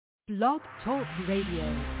Blog Talk Radio.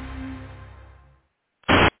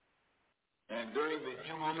 And during the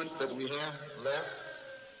few moments that we have left,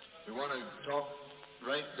 we want to talk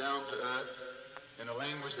right down to earth in a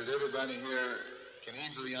language that everybody here can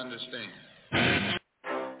easily understand.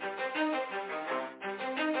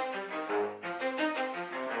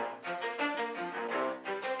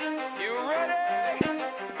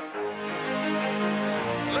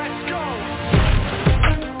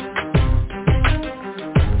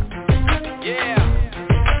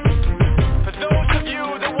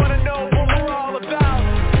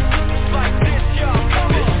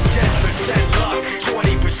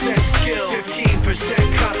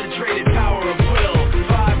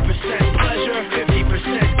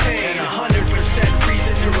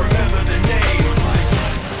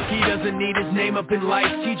 In life,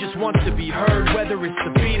 he just wants to be heard, whether it's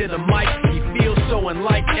the beat of the mic. He feels so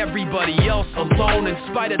unlike everybody else, alone, in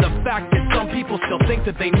spite of the fact that some people still think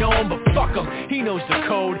that they know him, but fuck him, he knows the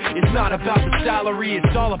code. It's not about the salary,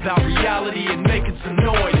 it's all about reality and making some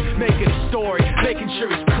noise, making a story, making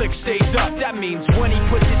sure his click stays up. That means when he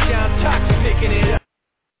puts it down, Tox picking it up.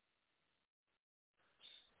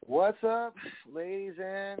 What's up, ladies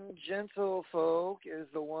and gentlefolk?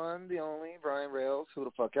 Is the one, the only, Brian Rails. Who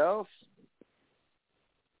the fuck else?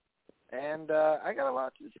 And I got a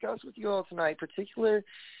lot to discuss with you all tonight,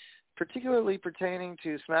 particularly pertaining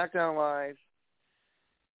to SmackDown Live,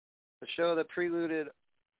 the show that preluded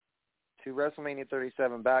to WrestleMania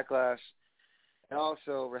 37 Backlash, and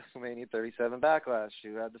also WrestleMania 37 Backlash,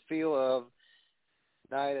 who had the feel of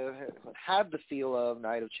Night of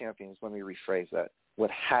Champions. Let me rephrase that.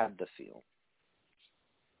 What had the feel.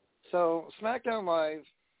 So SmackDown Live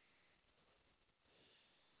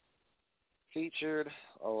featured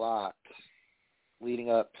a lot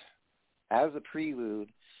leading up as the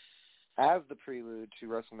prelude to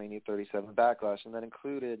WrestleMania 37 Backlash, and that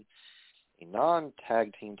included a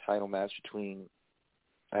non-tag team title match between,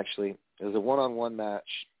 actually, it was a one-on-one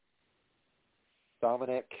match,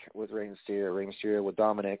 Dominic with Rey Mysterio with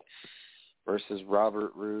Dominic versus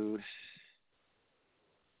Robert Roode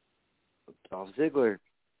with Dolph Ziggler.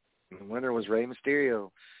 And the winner was Rey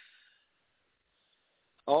Mysterio.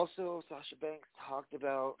 Also, Sasha Banks talked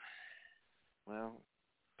about,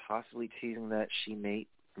 possibly teasing that she may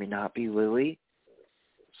not be Lily.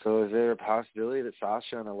 So is there a possibility that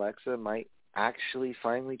Sasha and Alexa might actually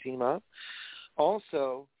finally team up?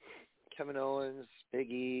 Also, Kevin Owens,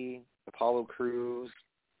 Big E, Apollo Crews,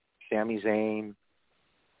 Sami Zayn.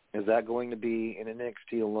 Is that going to be an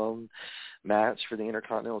NXT alone match for the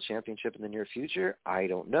Intercontinental Championship in the near future? I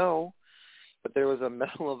don't know. But there was a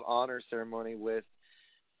Medal of Honor ceremony with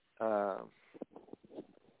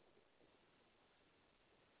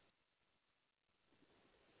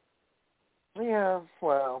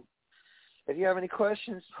if you have any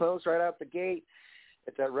questions, post right out the gate.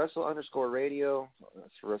 It's at Wrestle_Radio.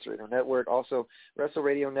 That's for Wrestle Radio Network. Also, Wrestle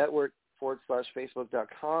Radio Network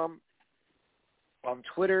 /Facebook.com. On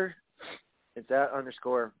Twitter, it's at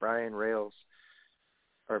 _Brian Rails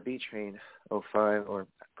or BTrain05 or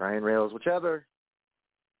Brian Rails, whichever.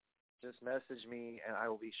 Just message me, and I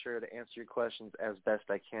will be sure to answer your questions as best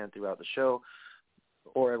I can throughout the show,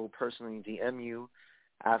 or I will personally DM you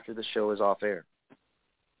after the show is off air.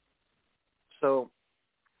 So,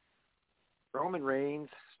 Roman Reigns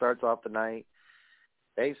starts off the night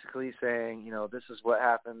basically saying, this is what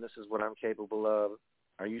happened, this is what I'm capable of.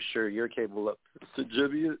 Are you sure you're capable of? So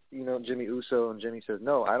Jimmy Uso, and Jimmy says,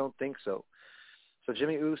 no, I don't think so. So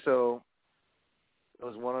Jimmy Uso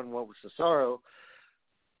goes one-on-one with Cesaro,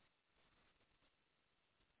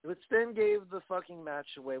 which then gave the fucking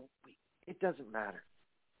match away. It doesn't matter.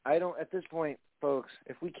 At this point, folks,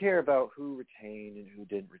 if we care about who retained and who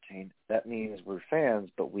didn't retain, that means we're fans,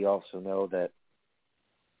 but we also know that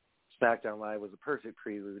SmackDown Live was a perfect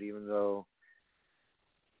prelude, even though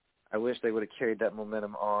I wish they would have carried that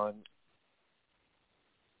momentum on.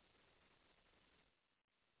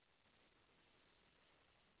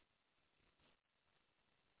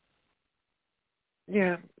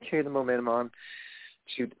 Yeah, carry the momentum on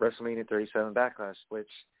to WrestleMania 37 Backlash, which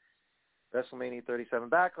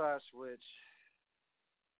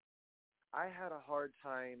I had a hard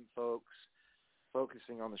time, folks,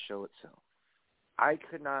 focusing on the show itself. I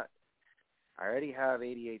could not. I already have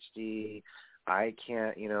ADHD. I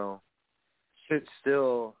can't, sit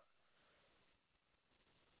still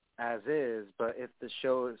as is, but if the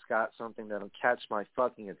show has got something that'll catch my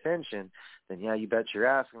fucking attention, then yeah, you bet your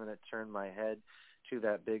ass I'm going to turn my head to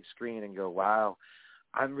that big screen and go, wow,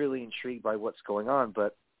 I'm really intrigued by what's going on.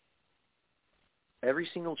 But every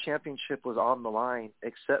single championship was on the line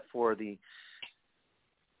except for the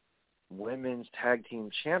Women's Tag Team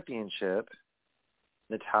Championship,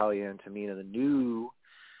 Natalya and Tamina, the new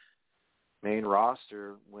main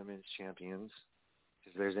roster women's champions,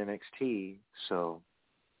 because there's NXT. So,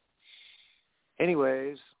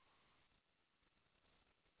 anyways,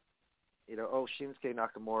 Shinsuke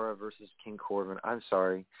Nakamura versus King Corbin. I'm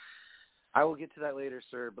sorry. I will get to that later,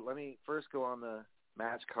 sir, but let me first go on the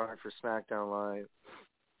match card for SmackDown Live.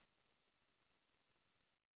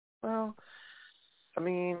 Well, I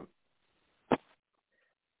mean,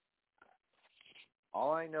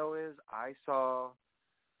 all I know is I saw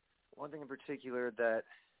one thing in particular that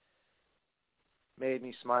made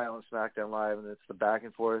me smile on SmackDown Live, and it's the back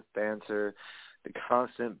and forth banter, the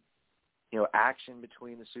constant, action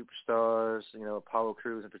between the superstars, Apollo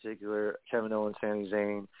Crews in particular, Kevin Owens, Sami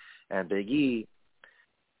Zayn, and Big E.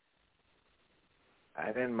 I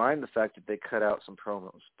didn't mind the fact that they cut out some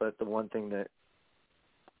promos, but the one thing that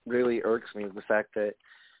really irks me is the fact that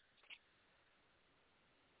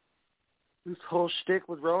this whole shtick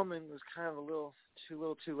with Roman was kind of a little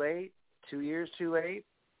too late, 2 years too late.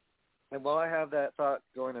 And while I have that thought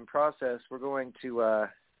going in process, we're going to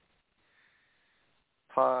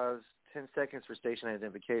pause 10 seconds for station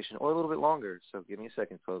identification, or a little bit longer. So give me a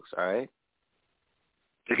second, folks, all right?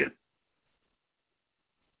 Take it.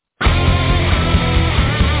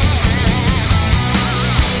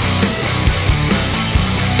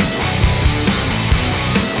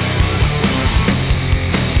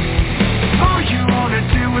 All you wanna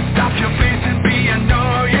do is stop your face and be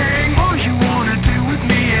annoying. All you wanna do with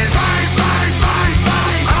me is fight.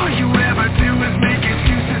 All you ever do is make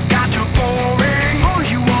excuses, got you boring. All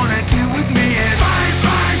you wanna do with me is fight.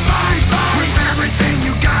 With everything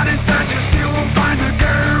you got inside, you still won't find the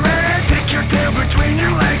courage. Take your tail between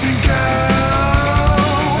your legs and go.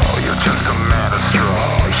 You're just a man of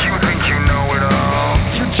straw. You think you know it all.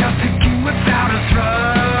 You're just a king without a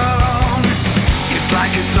throne. It's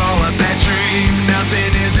like it's all a bad dream.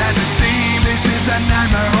 Nothing is as it seems. This is a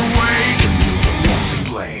nightmare awake. You're the one to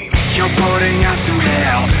blame. You're putting us to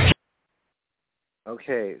hell.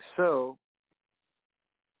 Okay, so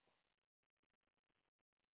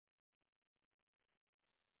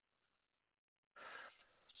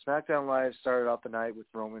SmackDown Live started off the night with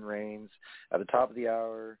Roman Reigns at the top of the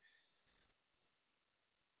hour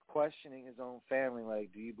questioning his own family,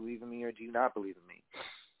 like, do you believe in me or do you not believe in me?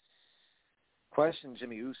 Question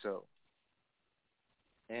Jimmy Uso.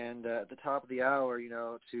 And at the top of the hour,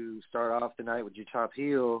 to start off the night with your top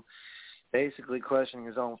heel, basically questioning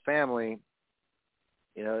his own family,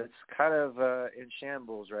 it's kind of in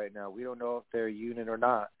shambles right now. We don't know if they're a unit or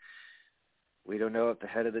not. We don't know if the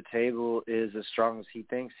head of the table is as strong as he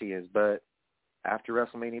thinks he is. But after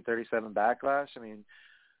WrestleMania 37 Backlash,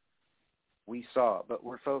 we saw it. But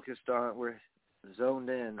we're zoned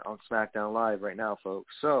in on SmackDown Live right now,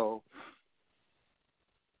 folks. So,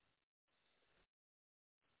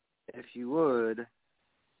 if you would,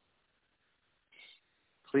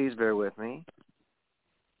 please bear with me.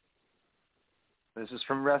 This is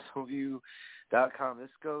from WrestleView.com.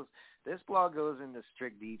 This blog goes into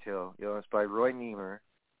strict detail. It's by Roy Niemer.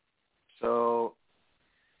 So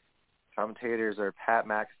commentators are Pat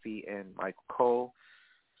McAfee and Michael Cole.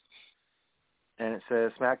 And it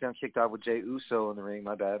says SmackDown kicked off with Jey Uso in the ring.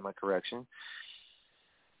 My bad, my correction.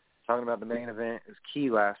 Talking about the main event is key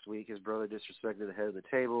last week. His brother disrespected the head of the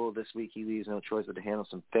table. This week he leaves no choice but to handle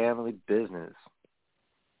some family business.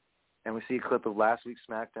 And we see a clip of last week's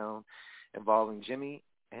SmackDown involving Jimmy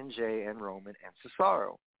and Jay and Roman and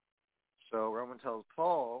Cesaro. So Roman tells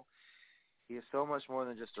Paul he is so much more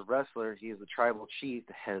than just a wrestler. He is the tribal chief,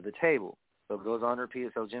 the head of the table. So it goes on to repeat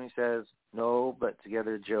it. So Jimmy says, no, but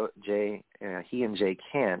together he and Jay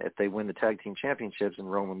can. If they win the tag team championships and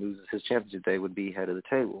Roman loses his championship, they would be head of the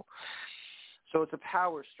table. So it's a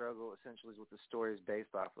power struggle, essentially, is what the story is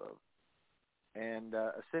based off of. And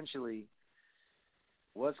essentially,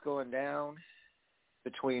 what's going down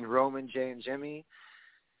between Roman, Jay, and Jimmy,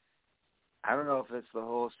 I don't know if it's the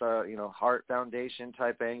whole Hart Foundation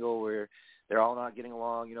type angle where they're all not getting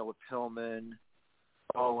along, with Pillman,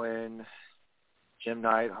 Owen, Jim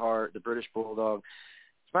Neidhart, the British Bulldog.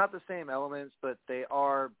 It's not the same elements, but they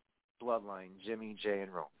are bloodline, Jimmy, Jay,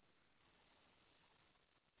 and Roman.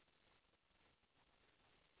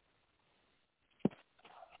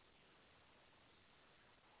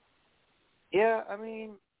 Yeah,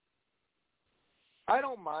 I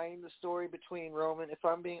don't mind the story between Roman. If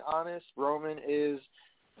I'm being honest, Roman is,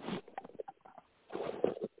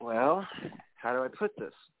 well, how do I put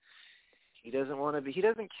this? He doesn't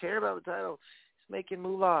care about the title. He's making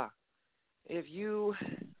moolah. If you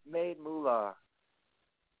made moolah,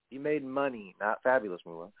 you made money, not fabulous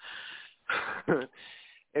moolah.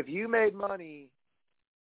 if you made money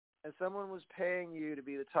and someone was paying you to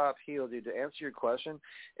be the top heel, dude, to answer your question,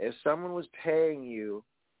 if someone was paying you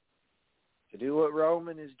to do what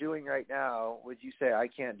Roman is doing right now, would you say, I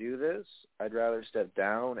can't do this? I'd rather step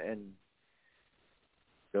down and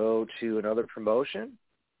go to another promotion?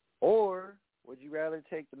 Or would you rather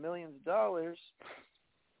take the millions of dollars,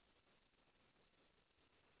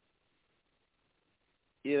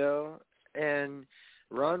 you know, and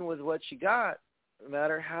run with what you got, no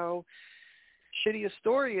matter how shitty a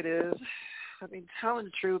story it is? I mean, telling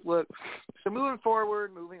the truth, look, so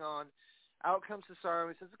moving on, out comes Cesaro.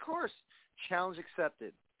 He says, of course, challenge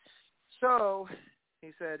accepted. So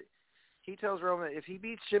he said, he tells Roman if he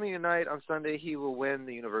beats Jimmy tonight on Sunday, he will win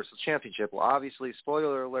the Universal Championship. Well, obviously,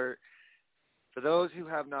 spoiler alert, for those who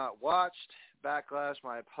have not watched Backlash,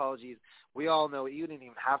 my apologies. We all know it. You didn't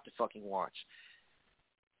even have to fucking watch.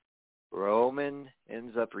 Roman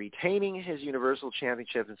ends up retaining his Universal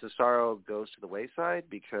Championship, and Cesaro goes to the wayside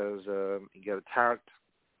because he got attacked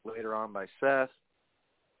later on by Seth.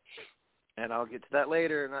 And I'll get to that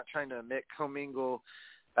later. I'm not trying to commingle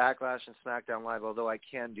Backlash and SmackDown Live, although I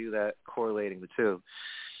can do that correlating the two.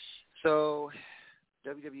 So,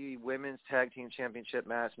 WWE Women's Tag Team Championship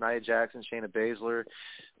match, Nia Jax, Shayna Baszler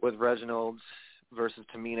with Reginald versus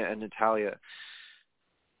Tamina and Natalya.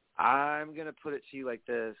 I'm going to put it to you like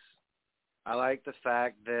this. I like the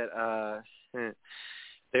fact that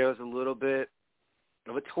there was a little bit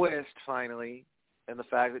of a twist, finally, in the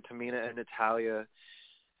fact that Tamina and Natalya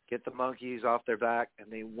get the monkeys off their back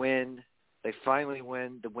and they win. They finally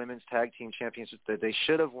win the Women's Tag Team Championship that they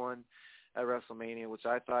should have won at WrestleMania, which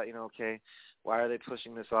I thought, okay, why are they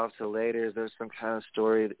pushing this off till later? Is there some kind of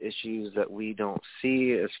story issues that we don't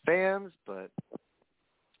see as fans? But,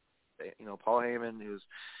 Paul Heyman, who's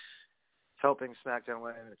helping SmackDown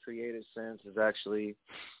Live in a creative sense, is actually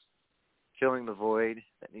filling the void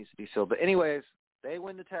that needs to be filled. But anyways, they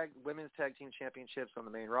win the Women's Tag Team Championships on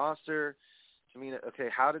the main roster. Tamina, okay,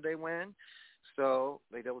 how did they win? So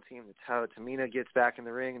they double team Natalya. Tamina gets back in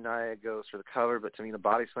the ring, and Nia goes for the cover, but Tamina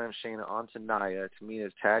body slams Shayna onto Nia. Tamina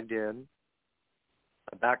is tagged in.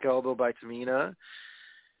 A back elbow by Tamina.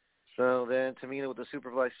 So then Tamina with the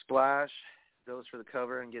supervised splash goes for the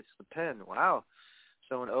cover and gets the pin. Wow.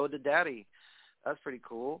 So an ode to Daddy. That's pretty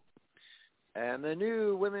cool. And the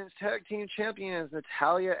new Women's Tag Team Champions,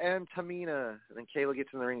 Natalya and Tamina. And then Kayla gets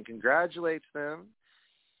in the ring and congratulates them.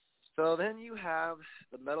 So then you have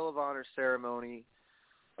the Medal of Honor ceremony,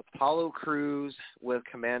 Apollo Crews with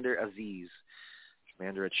Commander Aziz.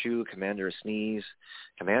 Commander Achu, Commander Sneeze,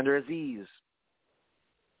 Commander Aziz.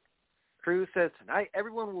 Crews says, tonight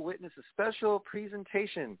everyone will witness a special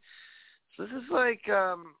presentation. So this is like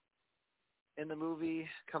in the movie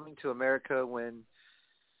Coming to America when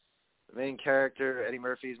the main character, Eddie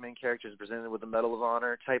Murphy's main character, is presented with the Medal of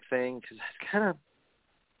Honor type thing, because it's kind of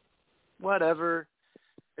whatever.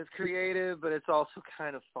 It's creative, but it's also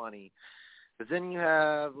kind of funny. But then you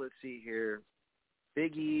have, let's see here,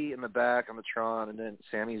 Big E in the back on the Tron, and then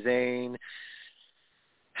Sami Zayn.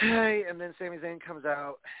 Hey, and then Sami Zayn comes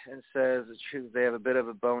out and says the truth. They have a bit of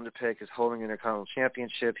a bone to pick. Is holding the Intercontinental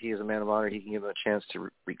Championship. He is a man of honor. He can give him a chance to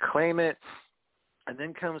reclaim it. And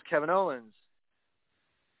then comes Kevin Owens.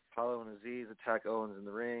 Apollo and Aziz attack Owens in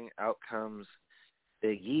the ring. Out comes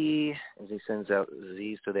Big E as he sends out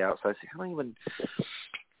Aziz to the outside.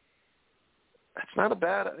 That's not a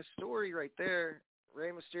bad story right there.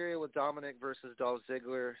 Rey Mysterio with Dominic versus Dolph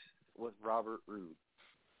Ziggler with Robert Roode.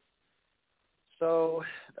 So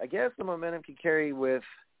I guess the momentum can carry with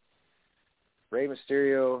Rey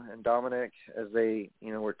Mysterio and Dominic as they,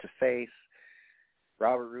 work to face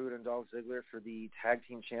Robert Roode and Dolph Ziggler for the Tag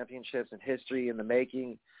Team Championships and history in the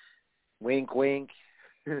making. Wink, wink.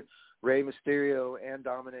 Rey Mysterio and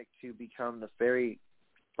Dominic to become the very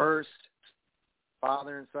first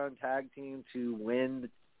father and son tag team to win the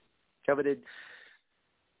coveted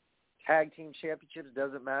Tag Team Championships.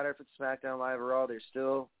 Doesn't matter if it's SmackDown Live or Raw, they're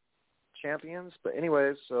still champions. But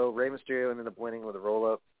anyways, so Rey Mysterio ended up winning with a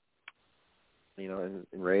roll-up, in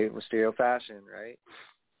Rey Mysterio fashion, right?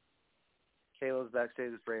 Kayla's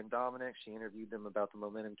backstage with Bray and Dominic. She interviewed them about the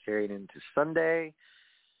momentum carried into Sunday.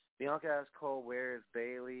 Bianca asks Cole, where is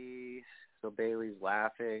Bayley? So Bayley's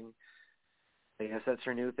laughing. I guess that's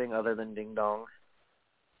her new thing other than ding dong.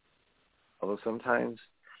 Although sometimes,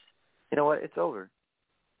 you know what, it's over.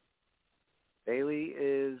 Bayley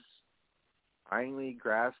is finally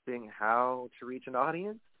grasping how to reach an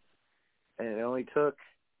audience. And it only took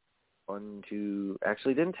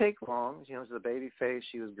actually didn't take long. As a baby face,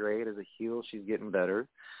 she was great. As a heel, she's getting better.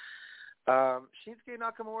 Shinsuke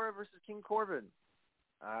Nakamura versus King Corbin.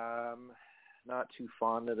 Not too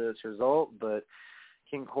fond of this result, but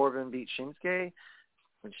King Corbin beat Shinsuke,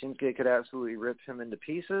 when Shinsuke could absolutely rip him into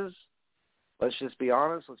pieces. Let's just be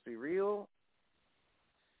honest. Let's be real.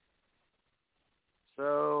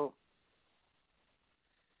 So,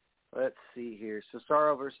 let's see here.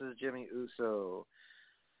 Cesaro versus Jimmy Uso.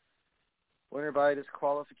 Winner by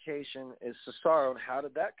disqualification is Cesaro. And how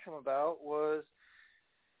did that come about was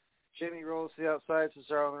Jimmy rolls to the outside,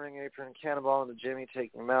 Cesaro on the ring apron, cannonball into Jimmy,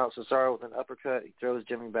 taking him out. Cesaro with an uppercut. He throws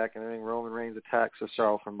Jimmy back in the ring. Roman Reigns attacks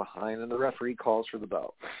Cesaro from behind, and the referee calls for the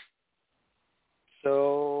bell.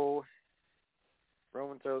 So,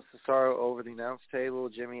 Roman throws Cesaro over the announce table.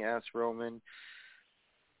 Jimmy asks Roman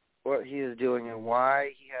what he is doing and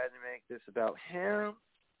why he had to make this about him.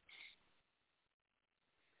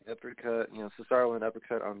 Uppercut, Cesaro with an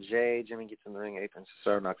uppercut on Jay. Jimmy gets in the ring apron.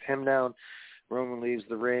 Cesaro knocks him down. Roman leaves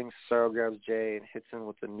the ring. Cesaro grabs Jay and hits him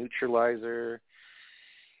with the neutralizer.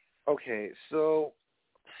 Okay, so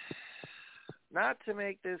not to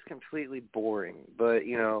make this completely boring, but,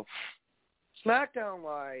 SmackDown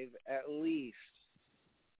Live at least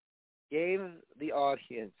gave the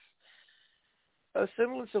audience a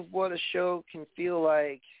semblance of what a show can feel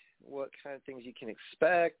like, what kind of things you can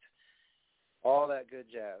expect, all that good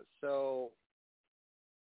jazz. So,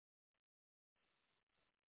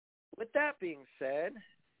 with that being said,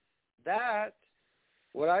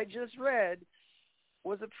 what I just read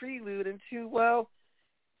was a prelude into,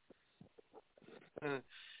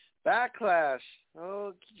 Backlash.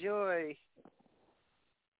 Oh, joy.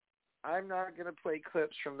 I'm not going to play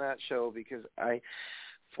clips from that show because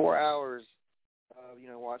 4 hours of,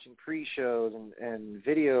 watching pre-shows and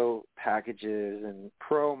video packages and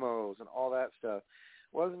promos and all that stuff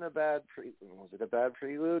was it a bad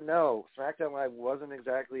prelude? No, SmackDown Live wasn't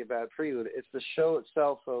exactly a bad prelude. It's the show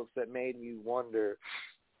itself, folks, that made me wonder,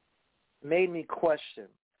 made me question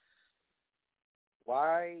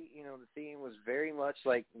why, the theme was very much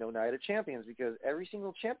like No Night of Champions, because every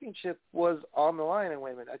single championship was on the line. And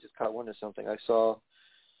wait a minute, I just caught wind of something. I saw, it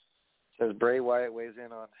says Bray Wyatt weighs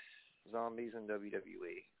in on Zombies in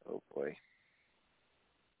WWE. Oh, boy.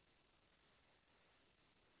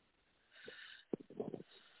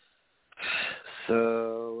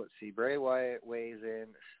 So, let's see. Bray Wyatt weighs in.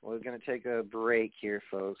 We're going to take a break here,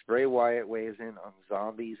 folks. Bray Wyatt weighs in on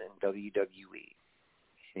Zombies in WWE.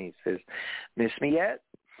 He says, miss me yet?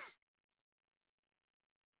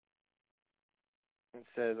 And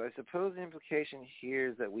says, I suppose the implication here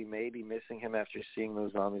is that we may be missing him after seeing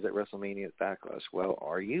those zombies at WrestleMania at Backlash. Well,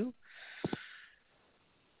 are you?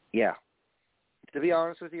 Yeah. To be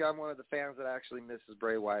honest with you, I'm one of the fans that actually misses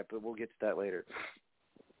Bray Wyatt, but we'll get to that later.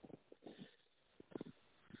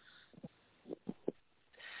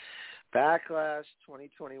 Backlash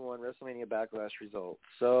 2021, WrestleMania Backlash results.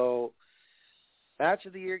 So, match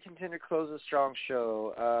of the year contender closes strong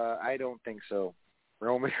show. I don't think so.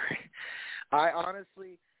 Roman Reigns. I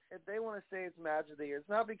honestly, if they want to say it's match of the year, it's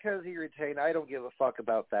not because he retained. I don't give a fuck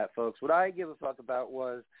about that, folks. What I give a fuck about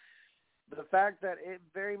was the fact that it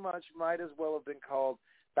very much might as well have been called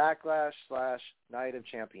Backlash / Night of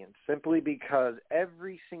Champions, simply because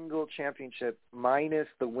every single championship, minus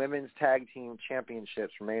the women's tag team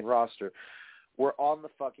championships from main roster, were on the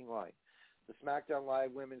fucking line. The SmackDown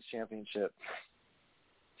Live Women's Championship,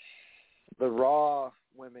 the Raw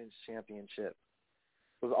Women's Championship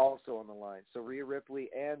was also on the line. So Rhea Ripley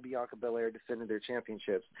and Bianca Belair defended their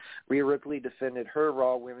championships. Rhea Ripley defended her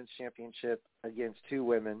Raw Women's Championship against two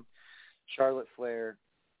women, Charlotte Flair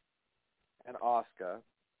and Asuka.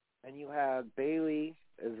 And you had Bayley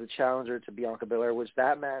as the challenger to Bianca Belair, which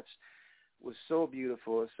that match was so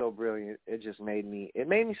beautiful, it was so brilliant. It just made me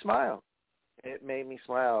smile. It made me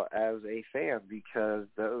smile as a fan because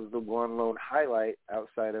that was the one lone highlight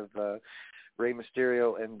outside of Rey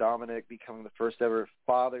Mysterio and Dominic becoming the first ever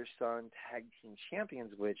father-son tag team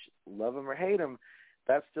champions, which, love them or hate them,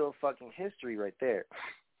 that's still fucking history right there.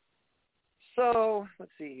 So,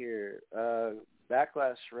 let's see here.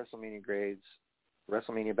 Backlash WrestleMania grades.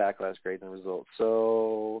 WrestleMania Backlash grades and results.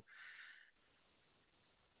 So,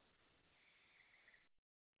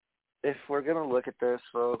 if we're going to look at this,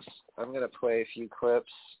 folks, I'm going to play a few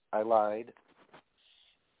clips. I lied.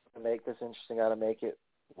 To make this interesting, I got to make it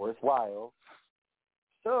worthwhile.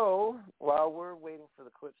 So, while we're waiting for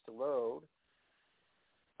the clips to load,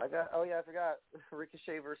 I forgot.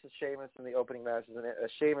 Ricochet versus Sheamus in the opening match is a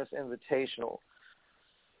Sheamus Invitational.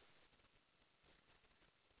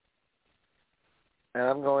 And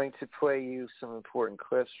I'm going to play you some important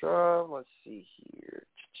clips from, let's see here,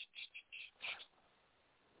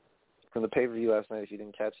 from the pay-per-view last night. If you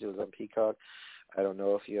didn't catch it, it was on Peacock. I don't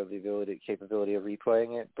know if you have the capability of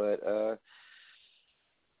replaying it, but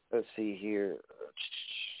let's see here.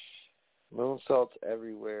 Moonsaults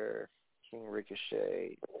everywhere. King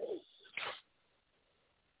Ricochet.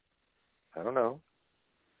 I don't know.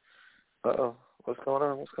 Uh-oh. What's going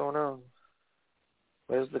on?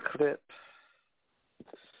 Where's the clip?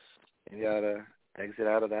 You gotta exit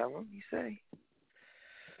out of that one, you say?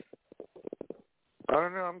 I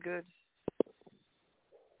don't know. I'm good.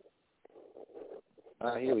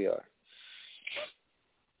 Here we are.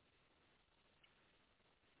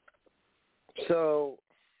 So,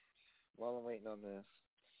 while I'm waiting on this.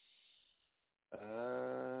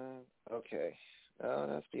 Okay.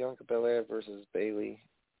 That's Bianca Belair versus Bayley.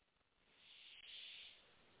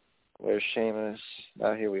 Where's Sheamus?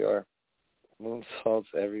 Here we are.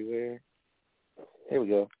 Moonsaults everywhere. Here we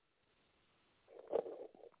go.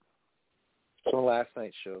 From last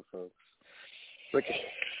night's show, folks. Ricochet.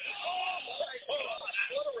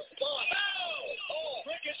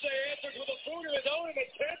 Ricochet answers with a boot of his own and the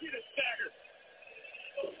champion is staggered.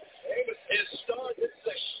 Sheamus is starred. This is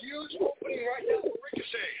a huge opening right now for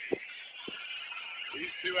Ricochet.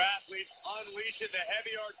 These two athletes unleashing the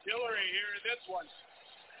heavy artillery here in this one.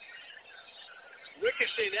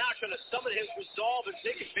 Ricochet now going to summon his resolve and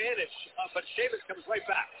take advantage, but Sheamus comes right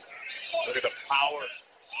back. Look at the power.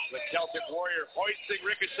 The Celtic Warrior hoisting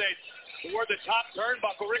Ricochet toward the top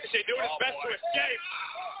turnbuckle. Ricochet doing his best to escape.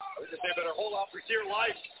 Ricochet better hold out for dear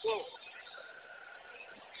life. Whoa.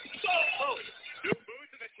 New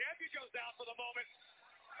boots and the champion goes down for the moment.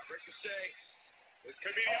 Ricochet. This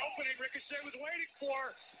could be the opening Ricochet was waiting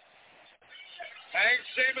for. Hangs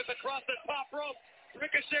Sheamus across the top rope.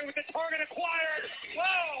 Ricochet with the target acquired.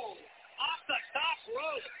 Whoa! Off the top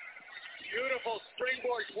rope. Beautiful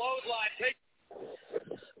springboard clothesline.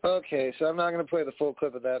 Okay, so I'm not going to play the full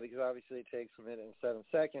clip of that because obviously it takes a minute and 7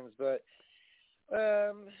 seconds. But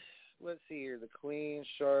let's see here. The Queen,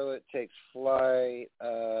 Charlotte, takes flight,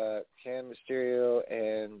 Can Mysterio,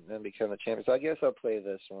 and then become the champion. So I guess I'll play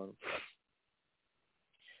this one.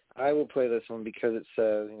 I will play this one because it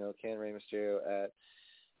says, Can Rey Mysterio at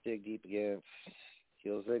Dig Deep against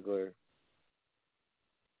Heel Ziggler.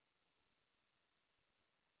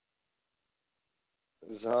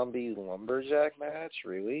 Zombie lumberjack match,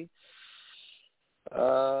 really? What's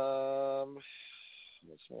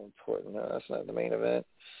more important? No, that's not the main event.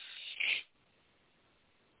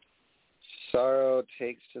 Cesaro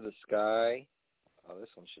takes to the sky. Oh, this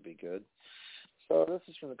one should be good. So this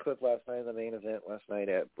is from the clip last night, the main event last night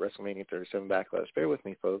at WrestleMania 37 Backlash. Bear with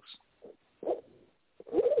me, folks.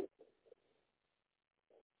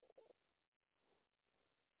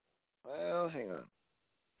 Well, hang on.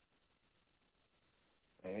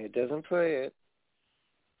 Maybe it doesn't play it.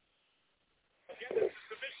 Again, this is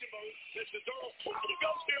submission mode that Cesaro tried to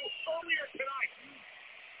go to earlier tonight.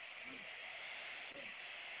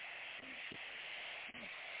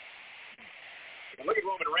 And look at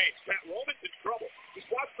Roman Reigns. Pat, Roman's in trouble. Just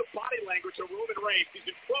watch the body language of Roman Reigns. He's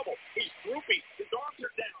in trouble. He's droopy. His arms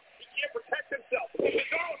are down. He can't protect himself.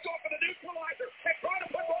 Cesaro's going for the neutralizer and trying to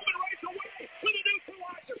put Roman Reigns away with the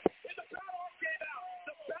neutralizer. And the bad arm gave out.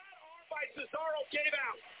 The bad arm by Cesaro gave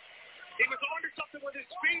out. He was onto something with his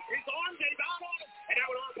feet. His arm gave out on him. And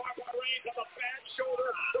now an arm bar by Reigns on the bad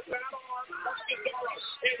shoulder. The bad arm of Cesaro.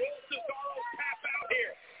 And will Cesaro tap out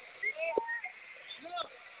here?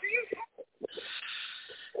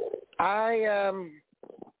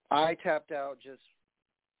 I tapped out just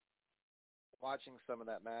watching some of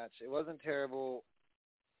that match. It wasn't terrible.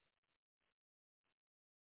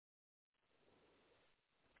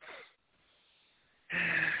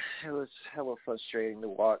 It was hella frustrating to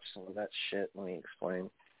watch some of that shit. Let me explain.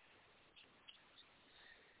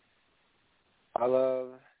 I love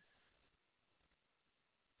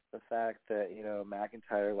the fact that,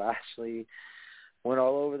 McIntyre, Lashley went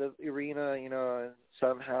all over the arena, and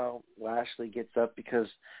somehow Lashley gets up because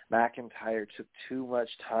McIntyre took too much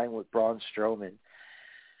time with Braun Strowman.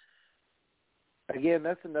 Again,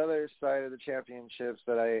 that's another side of the championships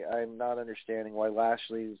that I'm not understanding why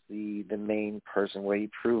Lashley's the main person, where he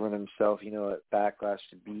proven himself, at Backlash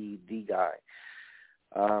to be the guy.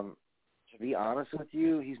 To be honest with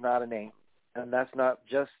you, he's not a name. And that's not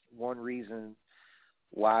just one reason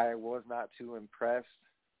why I was not too impressed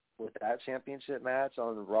with that championship match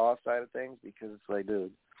on the Raw side of things, because it's like,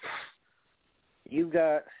 dude, you've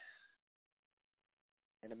got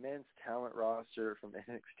an immense talent roster from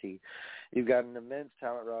NXT. You've got an immense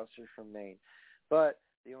talent roster from Maine. But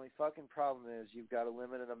the only fucking problem is you've got a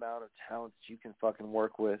limited amount of talent that you can fucking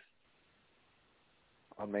work with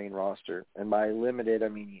on main roster. And by limited, I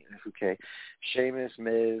mean, okay, Sheamus,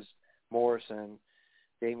 Miz, Morrison,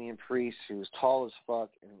 Damian Priest, who's tall as fuck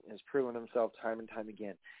and has proven himself time and time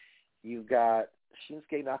again. You've got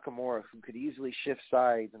Shinsuke Nakamura, who could easily shift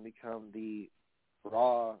sides and become the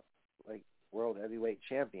Raw World Heavyweight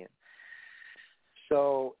Champion.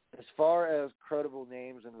 So as far as credible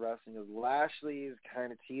names in wrestling, Lashley is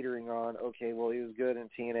kind of teetering on, okay, well, he was good in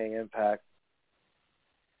TNA Impact.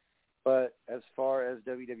 But as far as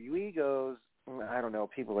WWE goes, I don't know.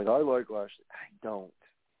 People are like, I like Lashley. I don't.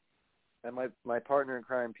 And my partner in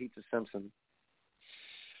crime, Pizza Simpson,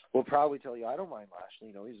 will probably tell you, I don't mind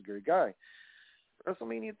Lashley. He's a great guy.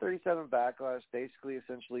 WrestleMania 37 Backlash basically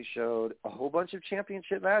essentially showed a whole bunch of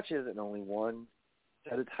championship matches and only one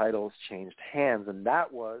set of titles changed hands, and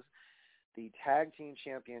that was the Tag Team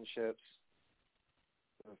Championships.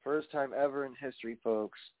 For the first time ever in history,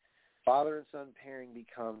 folks, father and son pairing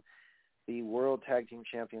become the World Tag Team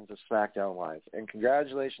Champions of SmackDown Live. And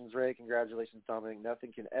congratulations, Ray. Congratulations, Dominic.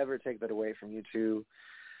 Nothing can ever take that away from you two.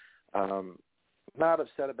 Not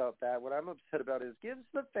upset about that. What I'm upset about is gives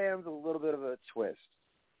the fans a little bit of a twist.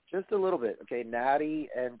 Just a little bit. Okay, Natty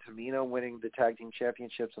and Tamina winning the Tag Team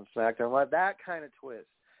Championships on SmackDown Live. That kind of twist.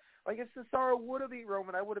 Like, if Cesaro would have beat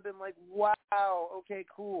Roman, I would have been like, wow, okay,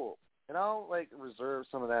 cool. And I'll, reserve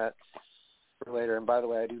some of that for later. And by the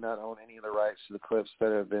way, I do not own any of the rights to the clips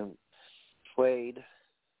that have been played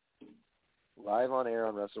live on air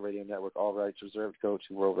on Wrestle Radio Network. All rights reserved go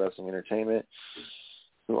to World Wrestling Entertainment,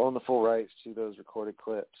 who own the full rights to those recorded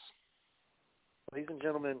clips. Ladies and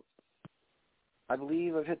gentlemen, I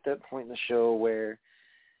believe I've hit that point in the show where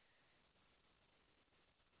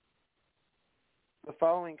the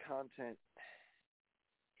following content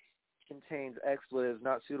contains expletives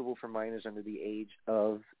not suitable for minors under the age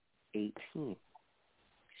of 18.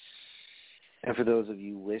 And for those of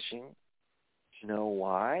you wishing to know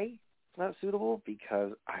why it's not suitable,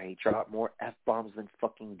 because I drop more F-bombs than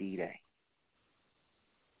fucking D-Day.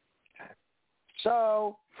 Okay.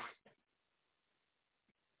 So,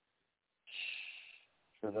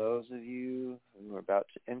 for those of you who are about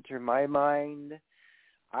to enter my mind,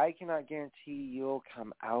 I cannot guarantee you'll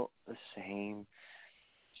come out the same.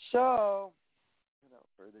 So, without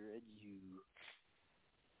further ado,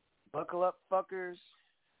 buckle up, fuckers.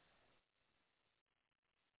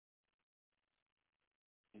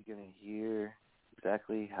 You're going to hear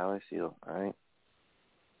exactly how I feel, all right?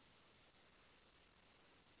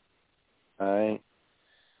 All right.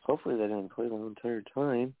 Hopefully that didn't play the entire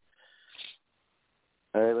time.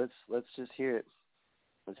 All right, let's just hear it.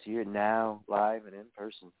 Let's hear it now, live and in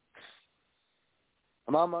person.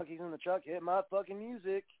 Come on, monkeys in the truck, hit my fucking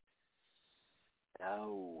music.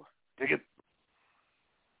 No. Dig it.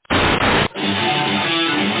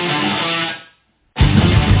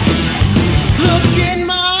 Look in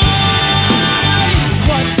my eyes,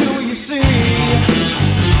 what do you see?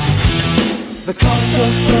 The cost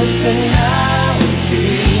of personality.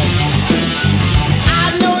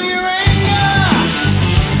 I know your anger,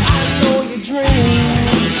 I know your dreams.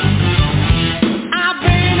 I've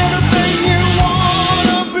been everything you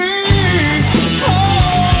wanna be.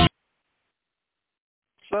 Oh.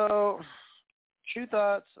 So, true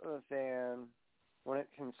thoughts of a fan when it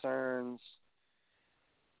concerns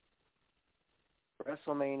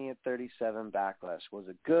WrestleMania 37 Backlash. Was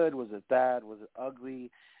it good? Was it bad? Was it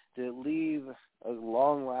ugly? Did it leave a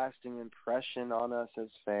long-lasting impression on us as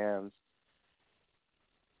fans?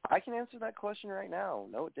 I can answer that question right now.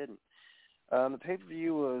 No, it didn't. The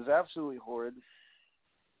pay-per-view was absolutely horrid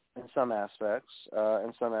in some aspects.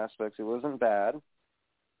 In some aspects, it wasn't bad.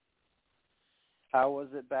 How was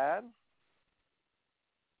it bad?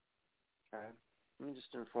 Okay. Let me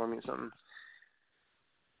just inform you something.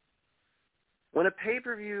 When a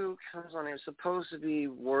pay-per-view comes on, it's supposed to be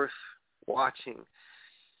worth watching.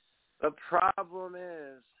 The problem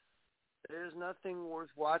is there's nothing worth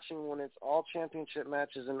watching when it's all championship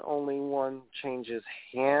matches and only one changes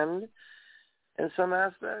hand in some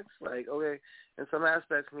aspects. In some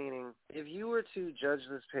aspects, meaning if you were to judge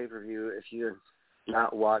this pay-per-view, if you had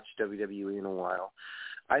not watched WWE in a while,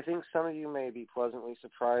 I think some of you may be pleasantly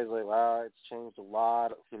surprised, wow, it's changed a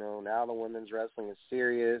lot. Now the women's wrestling is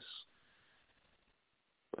serious.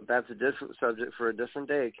 But that's a different subject for a different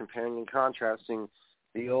day, comparing and contrasting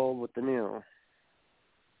the old with the new.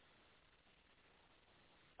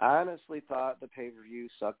 I honestly thought the pay-per-view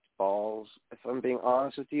sucked balls, if I'm being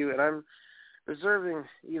honest with you, and I'm reserving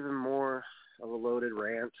even more of a loaded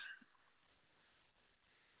rant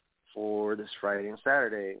for this Friday and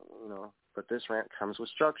Saturday, but this rant comes with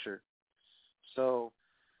structure. So,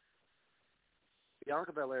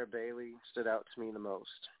 Bianca Belair Bayley stood out to me the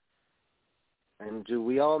most. And do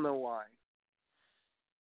we all know why?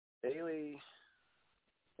 Bayley,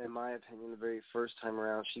 in my opinion, the very first time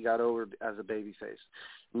around, she got over as a babyface.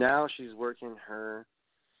 Now she's working her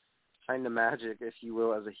behind the magic, if you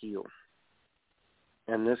will, as a heel.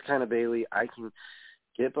 And this kind of Bayley, I can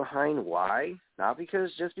get behind. Why? Not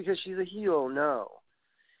just because she's a heel, no.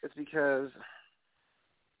 It's because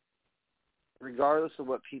regardless of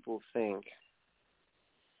what people think,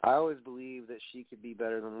 I always believe that she could be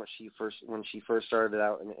better than when she first started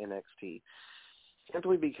out in NXT.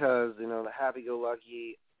 Simply because, the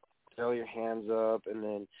happy-go-lucky, throw your hands up and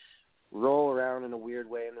then roll around in a weird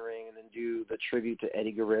way in the ring and then do the tribute to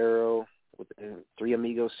Eddie Guerrero with the Three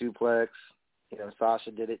Amigos suplex.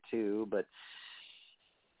 Sasha did it too, but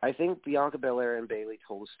I think Bianca Belair and Bayley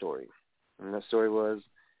told a story. And the story was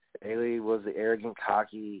Bayley was the arrogant,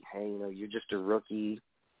 cocky, hey, you're just a rookie,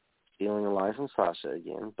 stealing a line from Sasha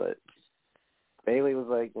again. But Bayley was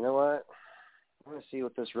like, you know what? I'm going to see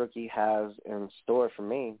what this rookie has in store for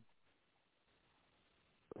me.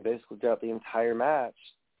 And basically throughout the entire match,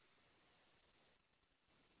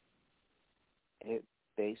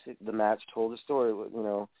 the match told a story.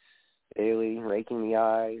 Bayley raking the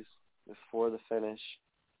eyes before the finish.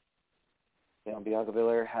 Bianca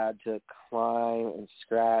Belair had to climb and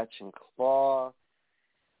scratch and claw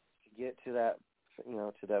to get to that,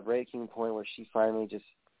 to that breaking point where she finally just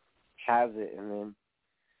has it, and then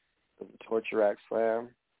the torture rack slam.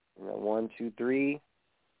 1, 2, 3.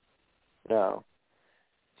 No.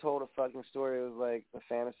 Told a fucking story. It was like the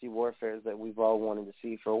fantasy warfare that we've all wanted to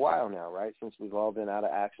see for a while now, right? Since we've all been out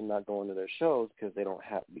of action, not going to their shows because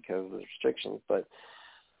of the restrictions. But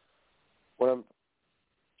what I'm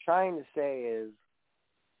trying to say is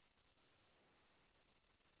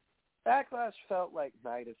Backlash felt like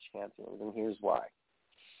Night of Champions, and here's why.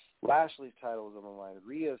 Lashley's title was on the line.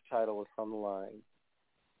 Rhea's title was on the line.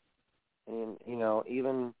 And,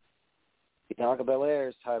 even Bianca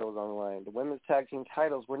Belair's title was on the line. The women's tag team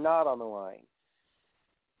titles were not on the line.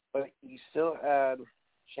 But you still had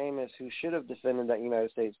Sheamus, who should have defended that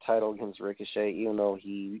United States title against Ricochet, even though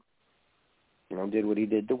he, did what he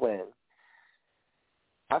did to win.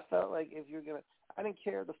 I felt like I didn't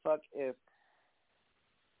care the fuck if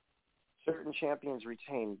certain champions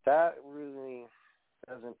retained. That really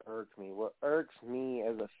doesn't irk me. What irks me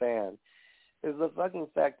as a fan is the fucking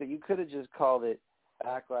fact that you could have just called it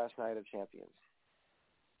Backlash Night of Champions.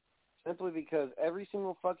 Simply because every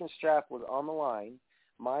single fucking strap was on the line,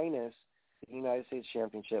 minus the United States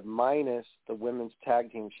Championship, minus the Women's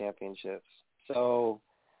Tag Team Championships. So,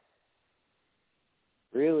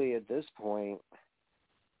 really, at this point,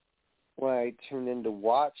 when I tuned in to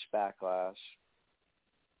watch Backlash,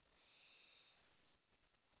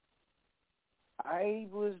 I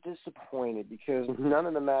was disappointed because none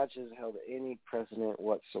of the matches held any precedent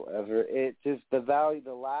whatsoever. It just, the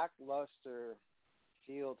lackluster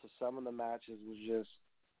feel to some of the matches was just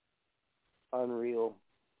unreal.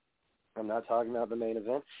 I'm not talking about the main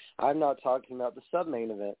event. I'm not talking about the sub-main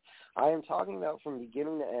event. I am talking about from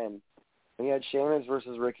beginning to end. We had Sheamus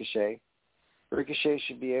versus Ricochet. Ricochet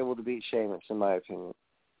should be able to beat Sheamus, in my opinion.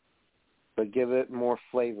 But give it more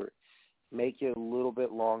flavor. Make it a little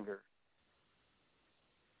bit longer.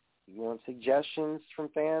 You want suggestions from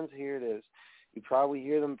fans? Here it is. You probably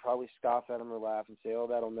hear them, probably scoff at them or laugh and say, oh,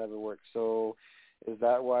 that'll never work. So is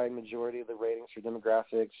that why majority of the ratings for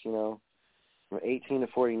demographics, from 18 to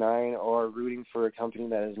 49 are rooting for a company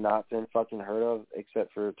that has not been fucking heard of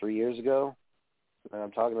except for 3 years ago? And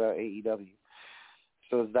I'm talking about AEW.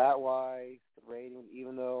 So is that why the ratings,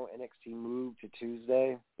 even though NXT moved to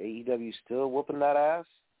Tuesday, AEW still whooping that ass?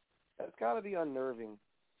 That's got to be unnerving.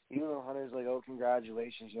 Even though Hunter's like, oh,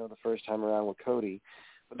 congratulations, the first time around with Cody.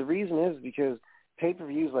 But the reason is because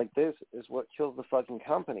pay-per-views like this is what kills the fucking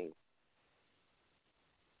company.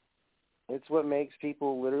 It's what makes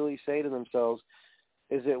people literally say to themselves,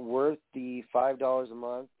 is it worth the $5 a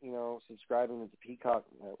month, subscribing to the Peacock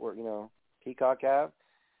Network, Peacock app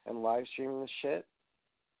and live streaming the shit?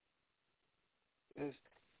 Because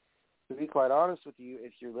to be quite honest with you,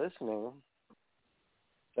 if you're listening,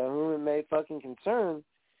 to whom it may fucking concern,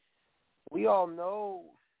 we all know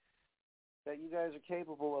that you guys are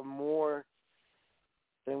capable of more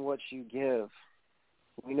than what you give.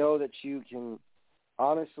 We know that you can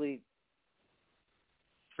honestly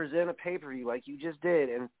present a pay-per-view like you just did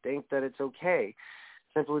and think that it's okay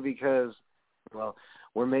simply because, well,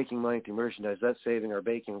 we're making money through merchandise. That's saving our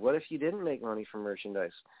bacon. What if you didn't make money from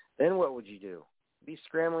merchandise? Then what would you do? Be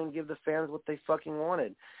scrambling to give the fans what they fucking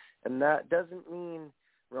wanted. And that doesn't mean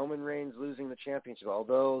Roman Reigns losing the championship,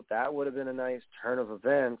 although that would have been a nice turn of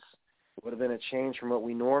events. It would have been a change from what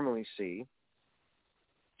we normally see.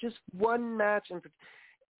 Just one match, and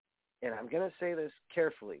I'm going to say this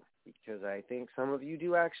carefully because I think some of you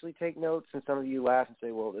do actually take notes and some of you laugh and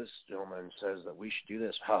say, well, this gentleman says that we should do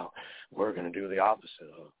this. Oh, we're going to do the opposite.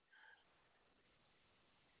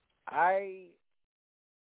 I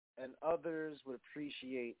and others would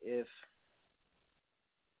appreciate if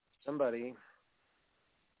somebody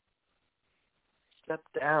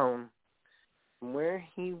stepped down from where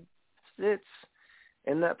he sits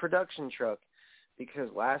in that production truck, because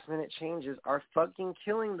last-minute changes are fucking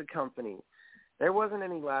killing the company. There wasn't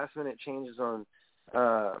any last-minute changes on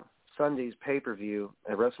Sunday's pay-per-view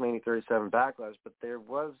at WrestleMania 37 Backlash, but there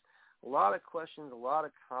was a lot of questions, a lot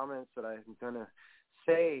of comments that I'm going to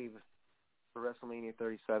save for WrestleMania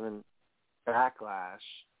 37 Backlash.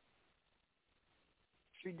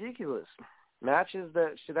 It's ridiculous. Matches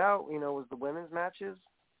that stood out, was the women's matches,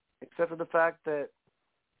 except for the fact that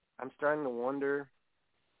I'm starting to wonder,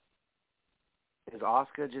 is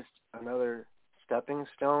Asuka just another stepping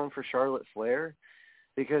stone for Charlotte Flair?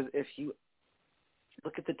 Because if you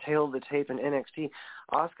look at the tail of the tape in NXT,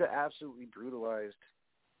 Asuka absolutely brutalized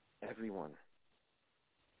everyone.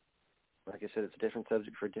 Like I said, it's a different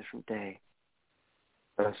subject for a different day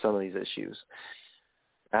on some of these issues.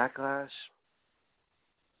 Backlash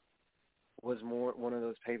was more one of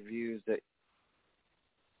those pay-per-views that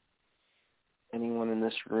anyone in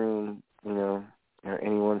this room, or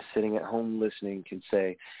anyone sitting at home listening could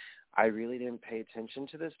say, I really didn't pay attention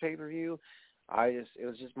to this pay-per-view. It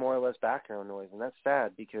was just more or less background noise, and that's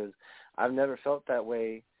sad because I've never felt that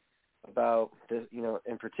way about this,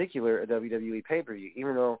 in particular a WWE pay-per-view,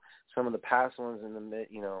 even though some of the past ones in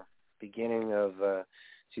the beginning of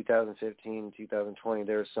 2015, 2020,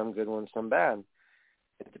 there were some good ones, some bad.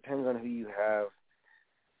 It depends on who you have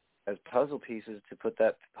as puzzle pieces to put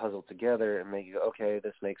that puzzle together and make you go, okay,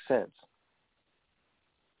 this makes sense.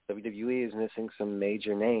 WWE is missing some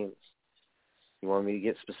major names. You want me to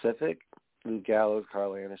get specific? Luke Gallows,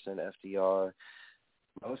 Carl Anderson, FDR.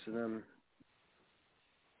 Most of them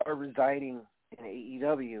are residing in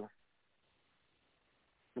AEW.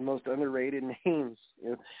 The most underrated names.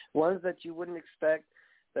 Ones that you wouldn't expect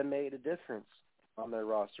that made a difference on their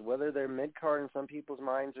roster, whether they're mid-card in some people's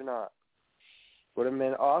minds or not. Would have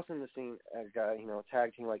been awesome to see a guy,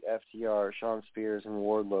 tag team like FTR, Shawn Spears, and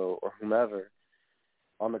Wardlow, or whomever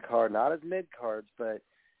on the card, not as mid-cards, but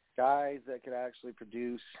guys that could actually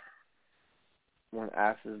produce when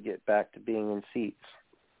asses get back to being in seats.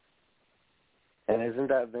 And isn't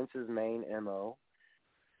that Vince's main MO?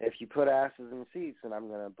 If you put asses in seats, then I'm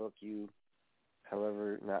going to book you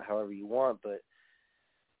not however you want, but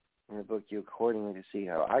I'm going to book you accordingly to see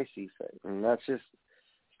how I see fit. And that's just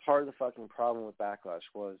part of the fucking problem with Backlash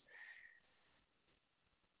was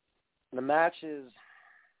the matches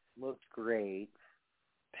looked great,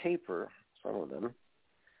 paper, some of them,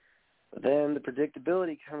 but then the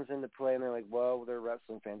predictability comes into play, and they're like, well, they're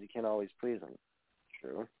wrestling fans. You can't always please them.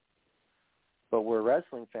 True. But we're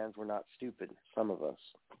wrestling fans. We're not stupid, some of us.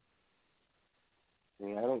 I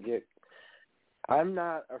mean, I'm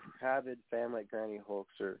not a rabid fan like Granny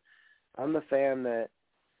Hulkster. I'm the fan that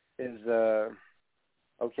is,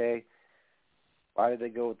 okay, why did they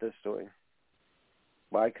go with this story?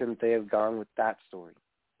 Why couldn't they have gone with that story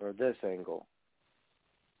or this angle?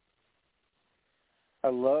 I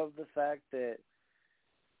love the fact that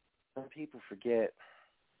some people forget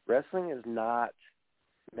wrestling is not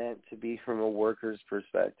meant to be from a worker's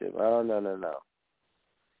perspective. Oh, no.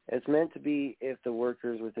 It's meant to be if the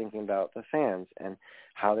workers were thinking about the fans and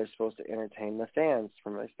how they're supposed to entertain the fans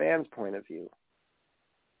from a fan's point of view.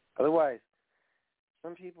 Otherwise,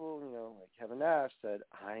 some people, like Kevin Nash said,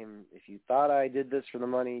 if you thought I did this for the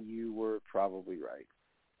money, you were probably right.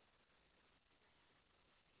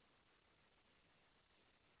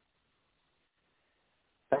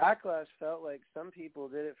 Backlash felt like some people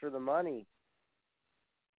did it for the money.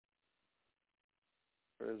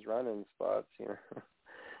 For his run-in spots,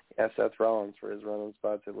 Yeah, Seth Rollins for his run-in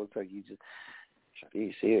spots. It looked like you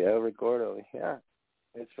see El Ricordo. Yeah,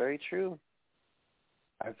 it's very true.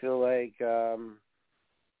 I feel like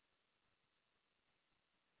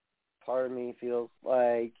part of me feels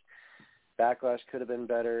like Backlash could have been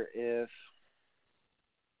better if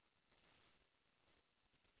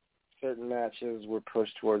certain matches were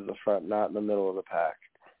pushed towards the front, not in the middle of the pack.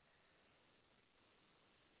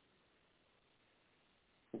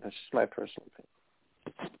 That's just my personal opinion.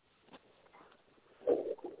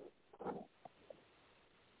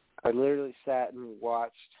 I literally sat and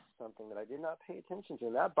watched something that I did not pay attention to,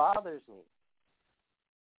 and that bothers me.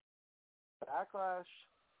 Backlash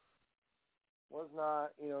was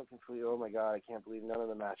not, completely, oh my God, I can't believe none of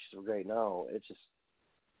the matches were great. No, it's just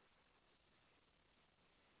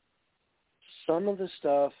some of the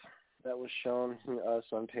stuff that was shown to us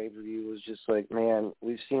on pay-per-view was just like, man,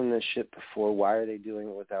 we've seen this shit before. Why are they doing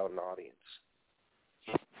it without an audience?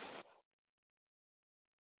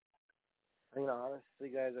 I mean, honestly,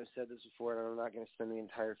 guys, I've said this before, and I'm not going to spend the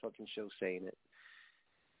entire fucking show saying it.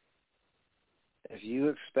 If you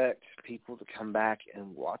expect people to come back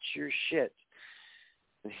and watch your shit,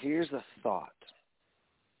 then here's the thought.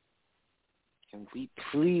 Can we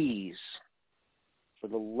please, for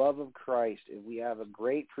the love of Christ, if we have a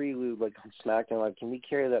great prelude like on SmackDown Live, can we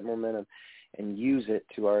carry that momentum and use it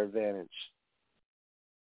to our advantage?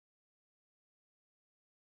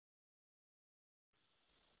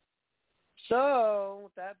 So,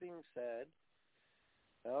 with that being said,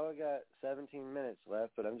 I got 17 minutes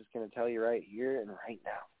left, but I'm just going to tell you right here and right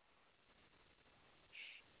now.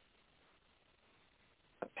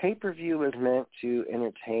 A pay-per-view is meant to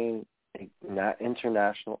entertain a not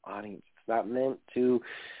international audience. It's not meant to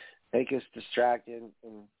make us distracted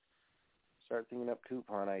and start thinking up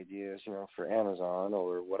coupon ideas, for Amazon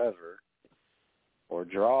or whatever, or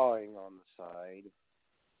drawing on the side.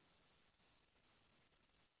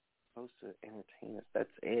 It's supposed to entertain us.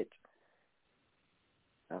 That's it.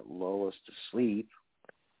 Not lull us to sleep.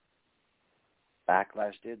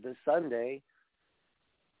 Backlash did this Sunday.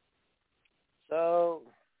 So,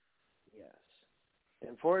 yes.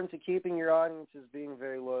 Important to keeping your audience is being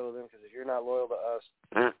very loyal to them, because if you're not loyal to us,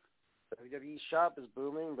 WWE shop is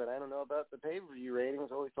booming, but I don't know about the pay-per-view ratings.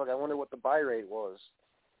 Holy fuck, I wonder what the buy rate was.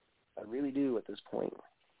 I really do at this point.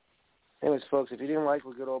 Anyways, folks, if you didn't like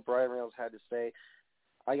what good old Brian Reynolds had to say,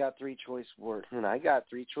 I got 3 choice words, and I got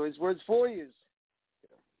 3 choice words for you.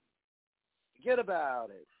 Forget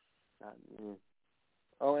about it.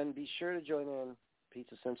 Oh, and be sure to join in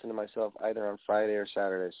Pizza Simpson and myself either on Friday or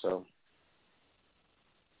Saturday. So,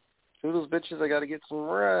 toodles, bitches, I got to get some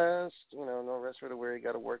rest. No rest for the weary,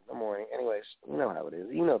 got to work in the morning. Anyways, you know how it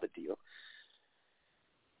is. You know the deal.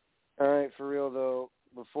 All right, for real, though,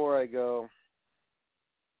 before I go,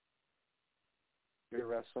 if you're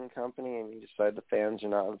a wrestling company and you decide the fans are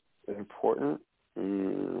not important,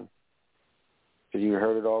 have you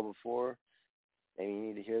heard it all before? Maybe you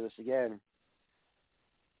need to hear this again.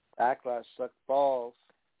 Backlash sucked balls.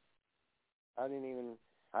 I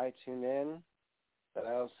tuned in, but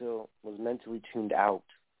I also was mentally tuned out,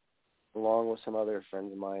 along with some other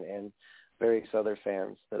friends of mine and various other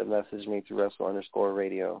fans that have messaged me through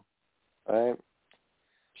Wrestle_Radio. All right?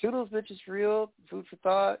 Toodles, bitches, for real. Food for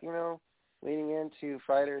thought, leading into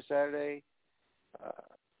Friday or Saturday.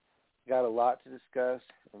 Got a lot to discuss,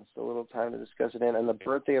 and still a little time to discuss it in. And the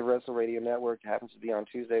birthday of Wrestle Radio Network happens to be on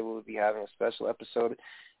Tuesday. We'll be having a special episode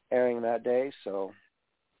airing that day. So,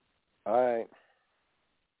 all right.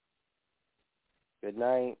 Good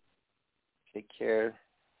night. Take care.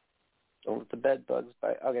 Don't let the bed bugs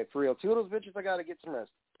bite. Okay, for real. Toodles, bitches, I got to get some rest.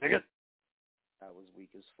 Dig it. That was weak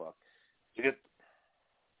as fuck. Dig it.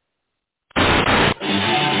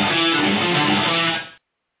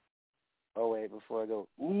 Oh, wait, before I go,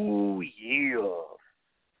 ooh, yeah.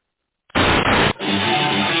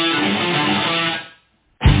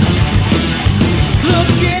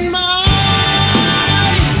 Look in my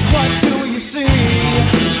eyes, what do you see?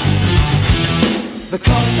 The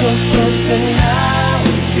cost of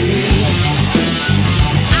personality.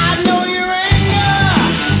 I know your anger,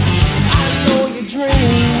 I know your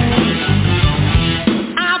dreams.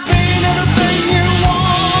 I've been everything you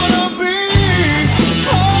wanna be.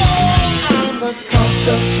 Oh, I'm the cost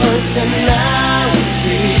of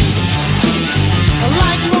personality.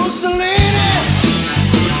 Like Mussolini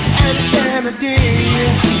and Kennedy,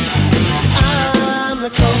 I'm the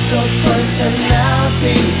coast of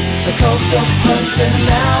personality, the coast of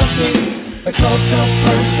personality, the coast of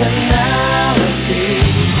personality.